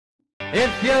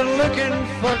If you're looking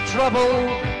for trouble,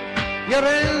 you're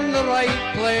in the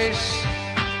right place.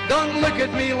 Don't look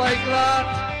at me like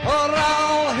that, or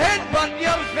I'll headbutt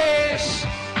your face.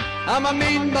 I'm a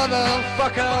mean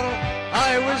motherfucker,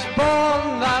 I was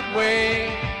born that way.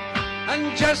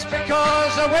 And just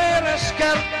because I wear a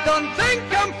skirt, don't think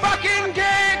I'm fucking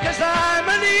gay, 'cause I'm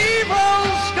an evil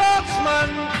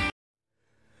Scotsman.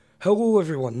 Hello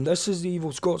everyone, this is the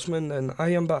Evil Scotsman and I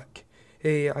am back.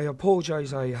 I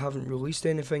apologise I haven't released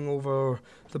anything over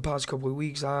the past couple of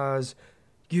weeks. As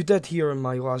you did hear in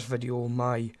my last video,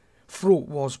 my throat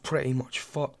was pretty much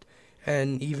fucked,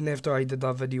 and even after I did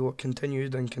that video it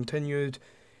continued and continued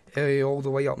all the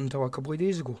way up until a couple of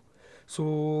days ago.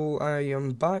 So I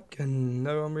am back and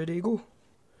now I'm ready to go.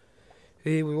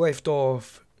 We left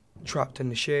off trapped in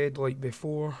the shed like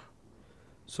before,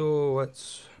 so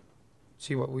let's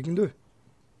see what we can do.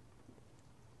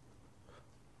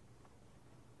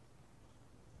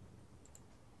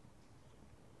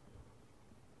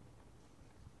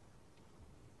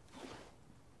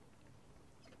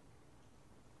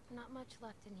 Not much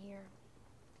left in here.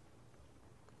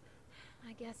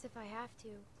 I guess if I have to,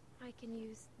 I can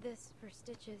use this for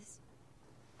stitches.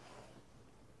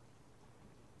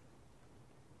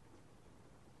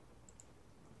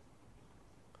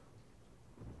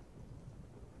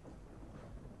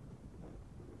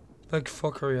 Big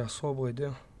fucker, yeah, saw blade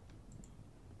there.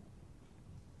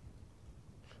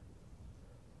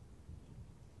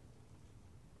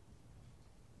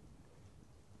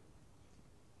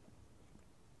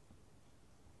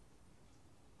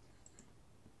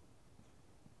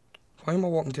 Why am I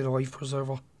walking to the life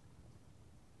preserver?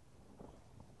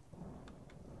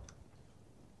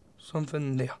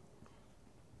 Something there.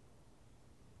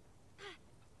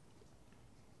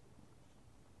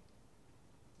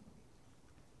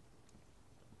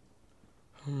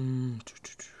 How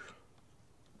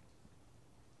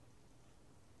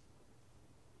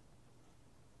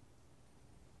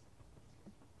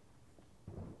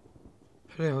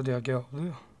the hell did I get up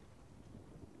there?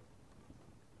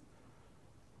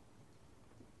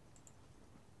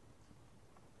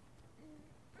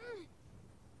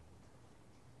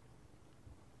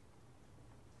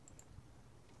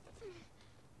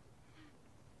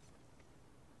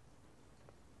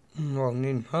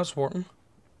 Well, that's working.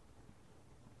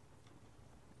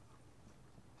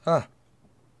 Ah.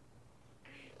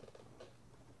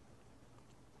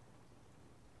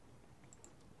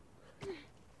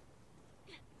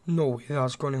 No way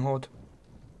that's going to hold.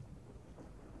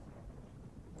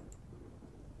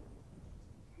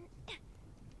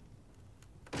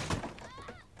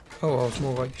 Oh well, it's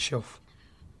more like the shelf.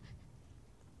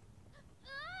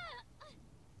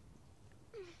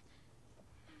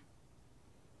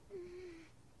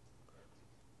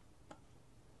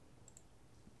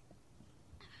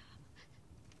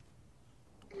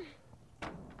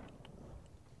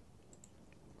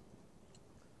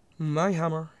 My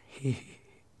hammer.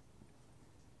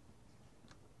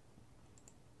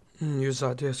 Use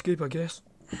that to escape, I guess.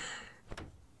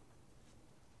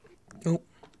 Oh.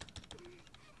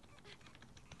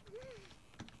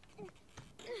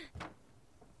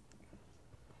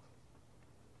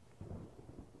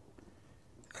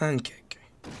 And kick.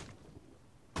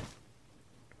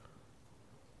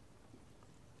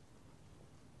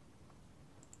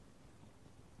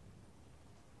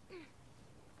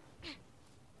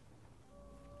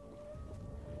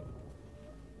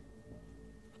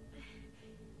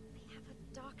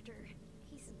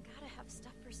 He's gotta have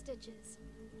stuff for stitches.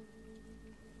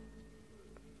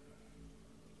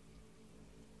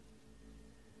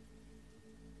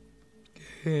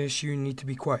 Guess you need to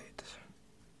be quiet.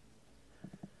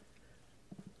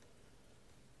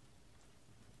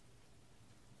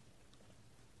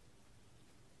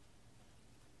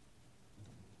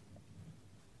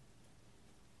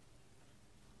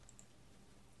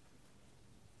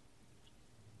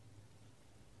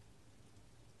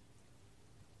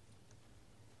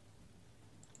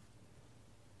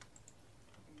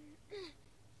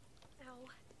 Ow.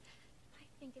 I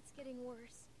think it's getting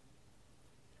worse.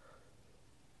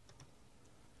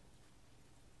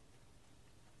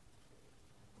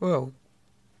 Well,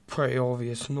 pretty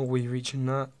obvious, no way reaching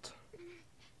that.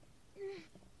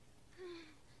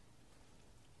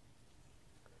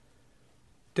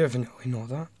 Definitely not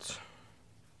that.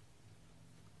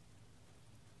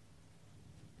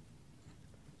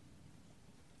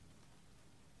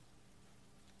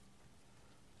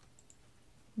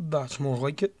 That's more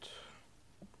like it.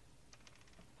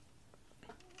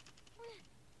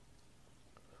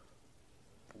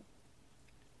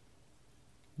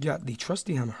 Got the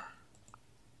trusty hammer.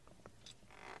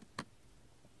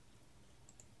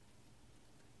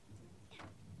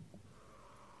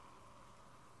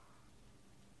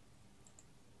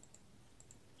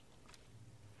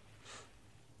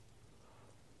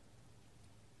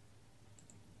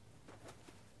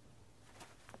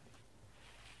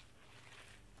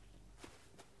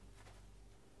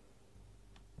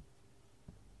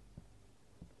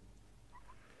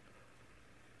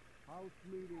 House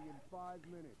meeting in 5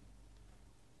 minutes.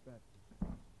 That's it.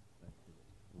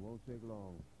 It won't take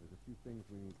long. There's a few things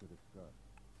we need to discuss.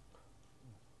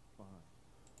 Fine.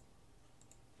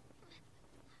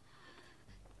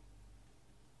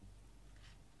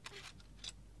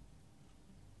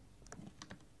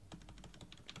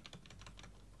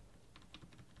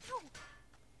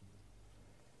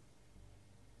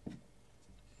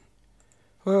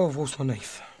 Well, I've lost my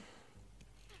knife.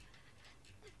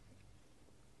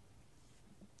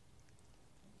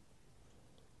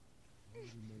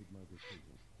 Already made my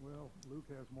decision. Well, Luke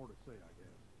has more to say, I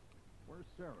guess. Where's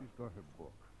Sarah? She's got her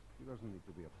book. She doesn't need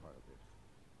to be a part of this.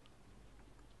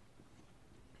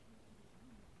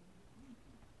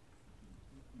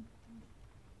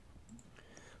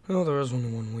 Well, there is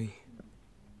only one way.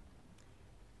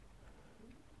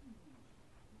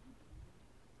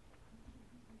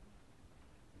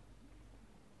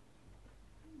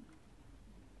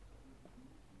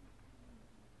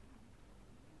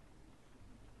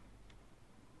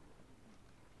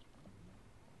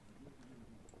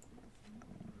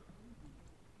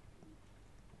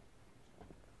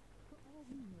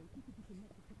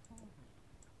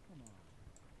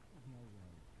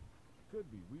 Could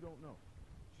be. We don't know.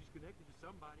 She's connected to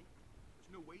somebody.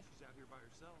 There's no way she's out here by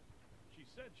herself. She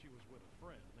said she was with a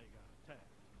friend and they got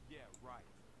attacked. Yeah, right.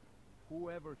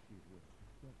 Whoever she's with,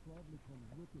 they'll probably come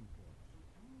looking for her.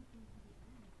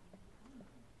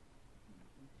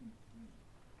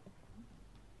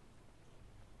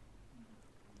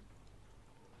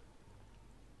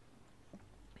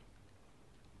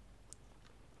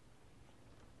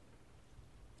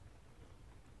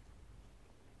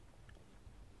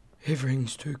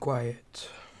 Everything's too quiet.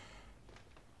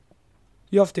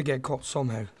 You have to get caught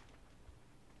somehow.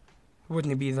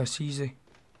 Wouldn't it be this easy?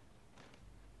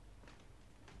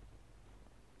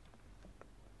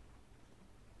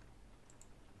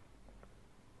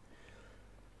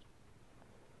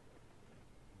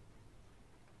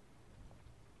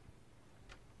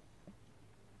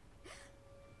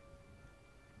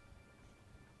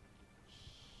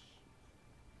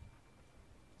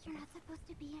 You're not supposed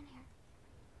to be in here.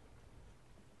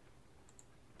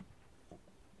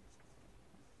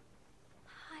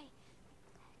 Hi.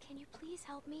 Can you please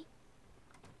help me?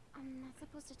 I'm not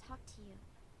supposed to talk to you.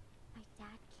 My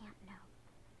dad can't know.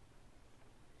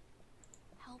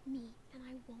 Help me, and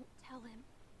I won't tell him.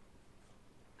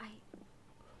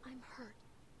 I'm hurt.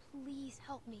 Please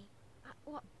help me.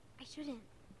 Well, I shouldn't.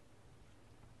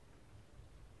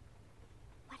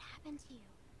 What happened to you?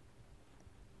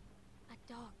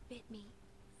 A dog bit me.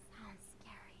 Sounds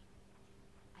scary.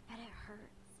 I bet it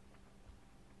hurts.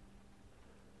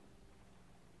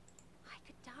 I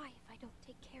could die if I don't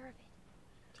take care of it.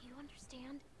 Do you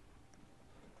understand?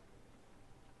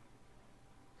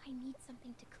 I need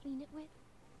something to clean it with.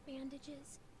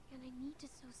 Bandages. And I need to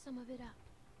sew some of it up.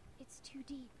 It's too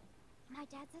deep. My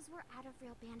dad says we're out of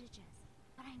real bandages.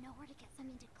 But I know where to get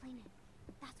something to clean it.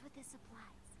 That's what this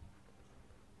supplies.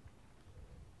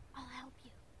 I'll help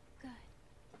you. Good.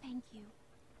 Thank you.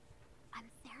 I'm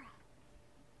Sarah.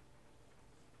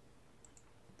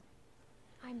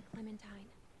 I'm Clementine.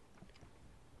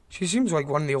 She seems like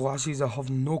one of the lassies that have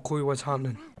no clue what's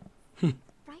happening.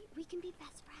 Right? We can be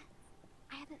best friends.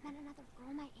 I haven't met another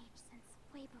girl my age since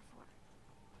way before.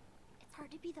 It's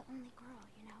hard to be the only girl,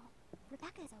 you know?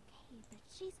 Rebecca's okay, but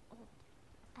she's old.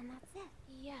 And that's it.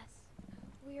 Yes.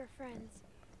 We are friends.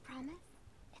 Promise?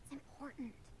 It's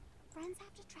important. Friends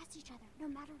have to trust each other, no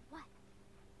matter what.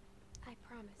 I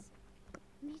promise.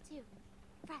 Me too.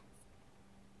 Friends.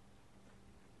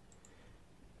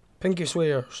 Pinky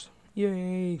swears.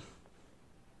 Yay.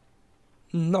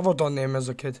 Never done them as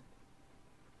a kid.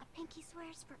 A pinky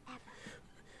swears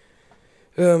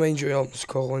forever. Mind you, up in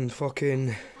Scotland, fucking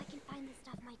If I can find the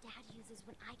stuff my dad uses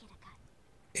when I get a cut.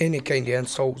 any kind of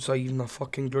insults are even a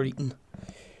fucking greeting.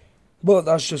 But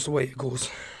that's just the way it goes.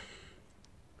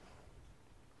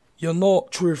 You're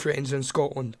not true friends in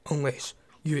Scotland unless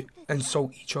you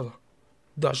insult each other.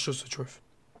 That's just the truth.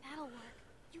 That'll work.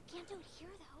 You can't do it here,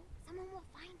 though. Someone will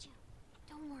find you.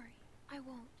 Don't worry. I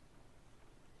won't.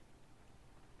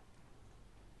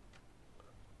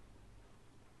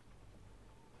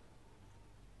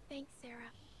 Thanks,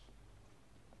 Sarah.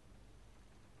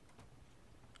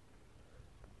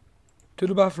 To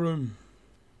the bathroom.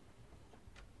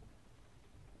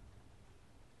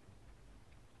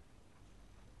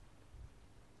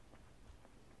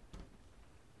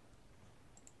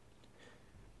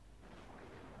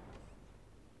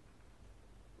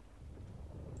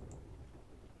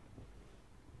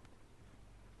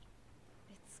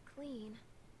 It's clean.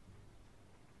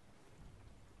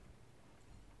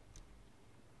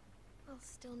 I'll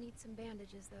still need some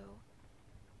bandages, though.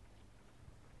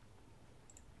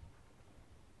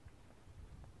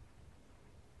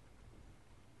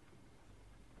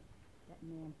 That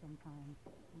man sometimes.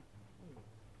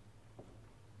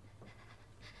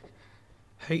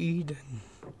 Hide.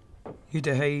 Need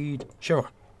to hide. Sure.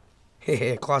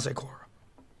 Hehe, classic horror.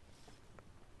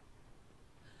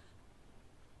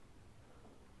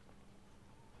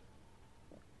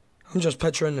 I'm just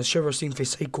picturing the shiver scene for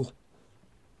Psycho. Just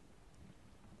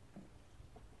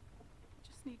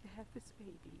need to have this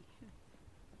baby.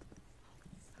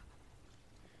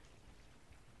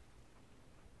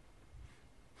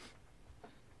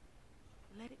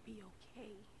 Let it be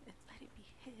okay. Let it be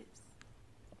his.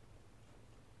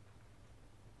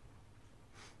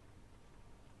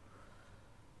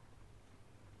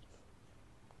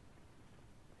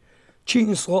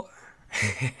 Cheating slut.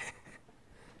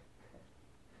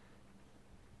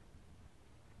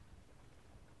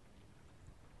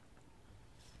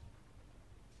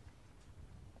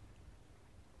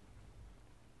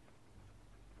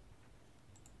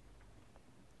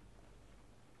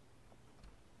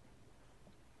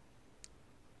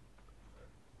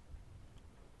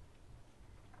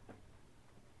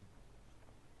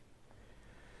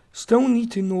 Still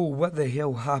need to know what the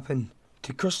hell happened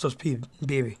to Krista's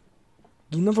baby.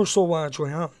 You never saw what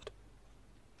actually happened.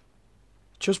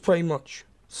 Just pretty much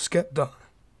skip that.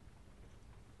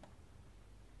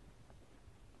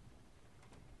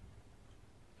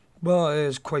 Well, it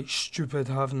is quite stupid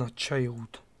having a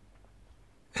child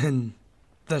in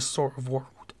this sort of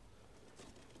world.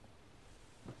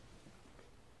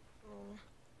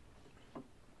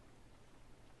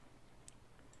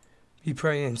 Be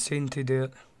pretty insane to do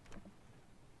it.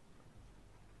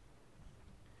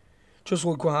 Just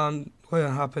look what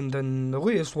happened in the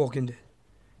latest Walking Dead.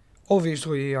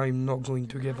 Obviously, I'm not going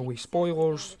to give away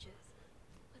spoilers.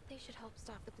 But they should help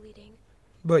stop the bleeding.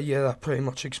 But yeah, that pretty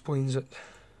much explains it.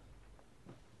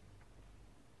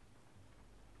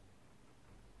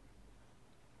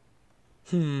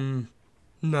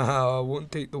 Nah, I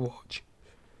won't take the watch.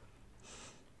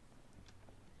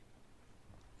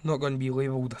 Not going to be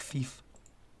labelled a thief.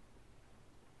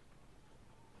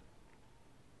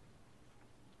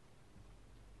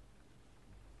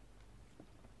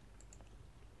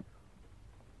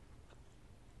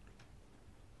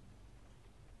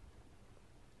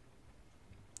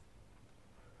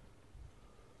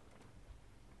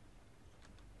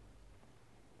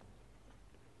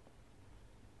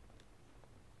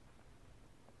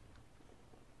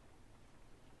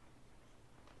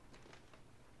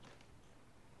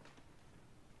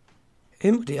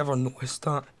 Anybody ever noticed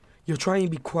that? You're trying to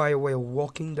be quiet while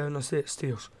walking down a set of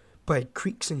stairs, but it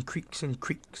creaks and creaks and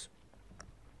creaks.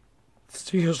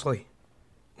 Seriously.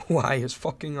 Why? It's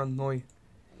fucking annoying.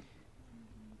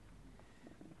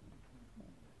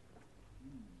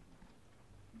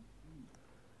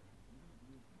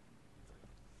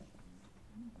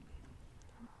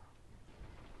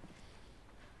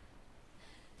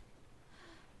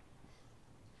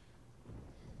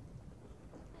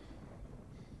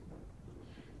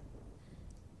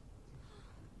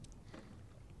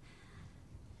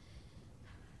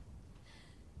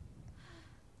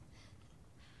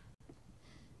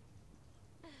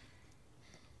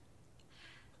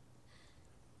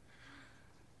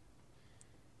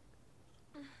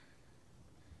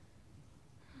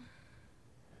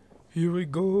 Here we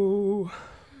go.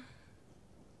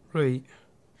 Right.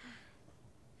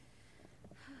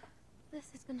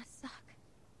 This is gonna suck.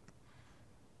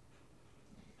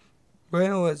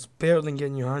 Well, it's better than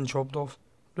getting your hand chopped off.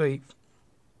 Right.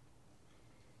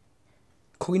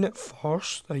 Clean it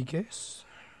first, I guess.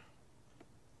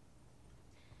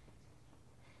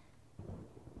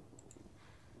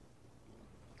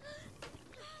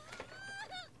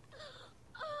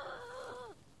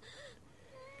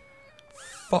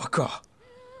 Fucker.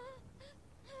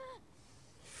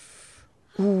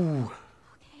 Ooh.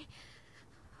 Okay,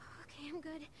 I'm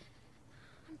good.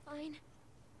 I'm fine.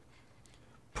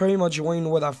 Pretty much you wanna know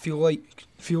what that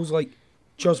feels like.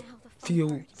 Just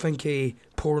think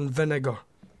pouring vinegar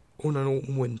on an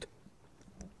open wound.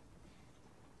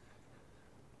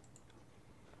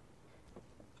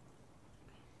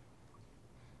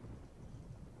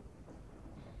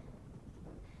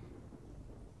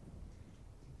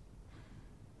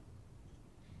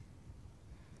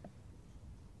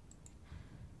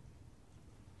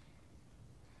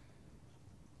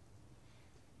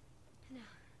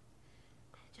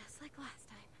 Just like last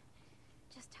time.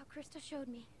 Just how Krista showed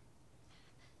me.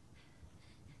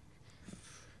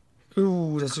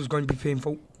 Ooh, this is going to be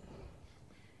painful.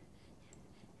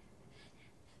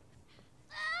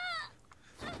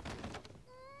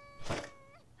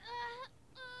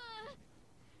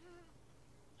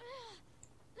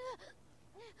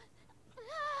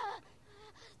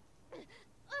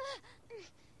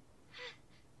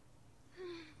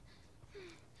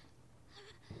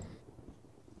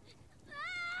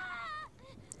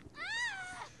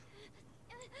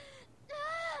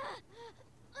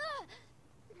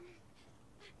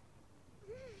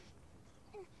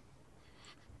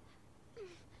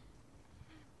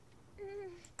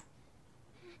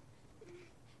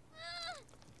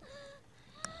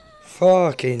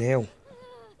 Fucking hell.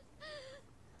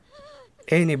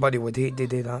 Anybody would hate to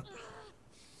do that.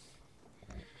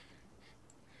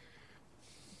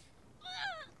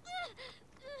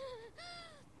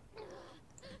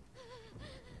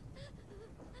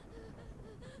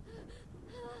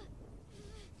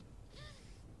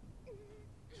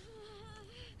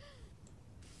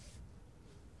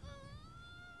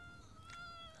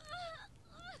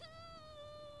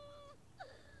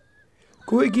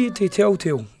 Go to get to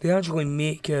Telltale, they actually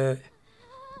make it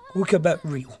look a bit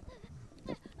real.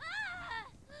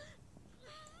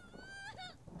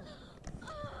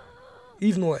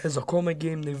 Even though it is a comic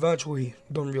game, they've actually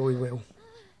done really well.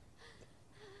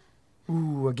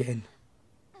 Ooh, again.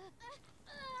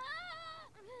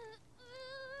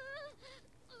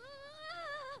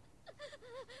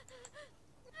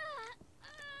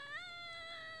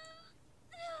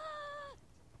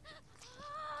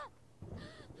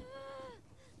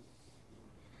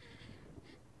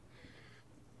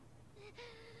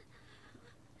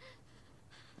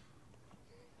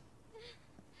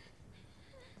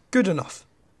 Good enough.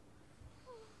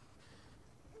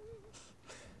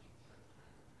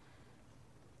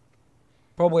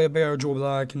 Probably a better job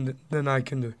than I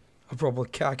can do. I'll probably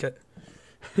cack it.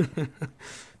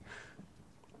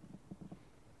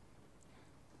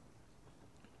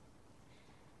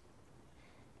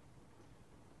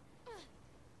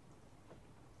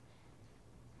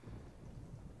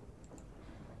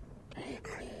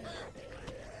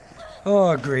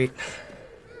 Oh, great.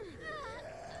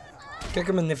 Kick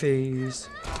him in the face.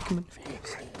 Kick him in the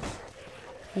face.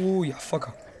 Oh, you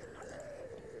fucker.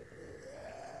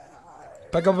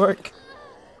 Pick a brick.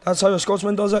 That's how a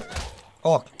Scotsman does it.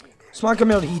 Oh, smack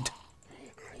him in the head.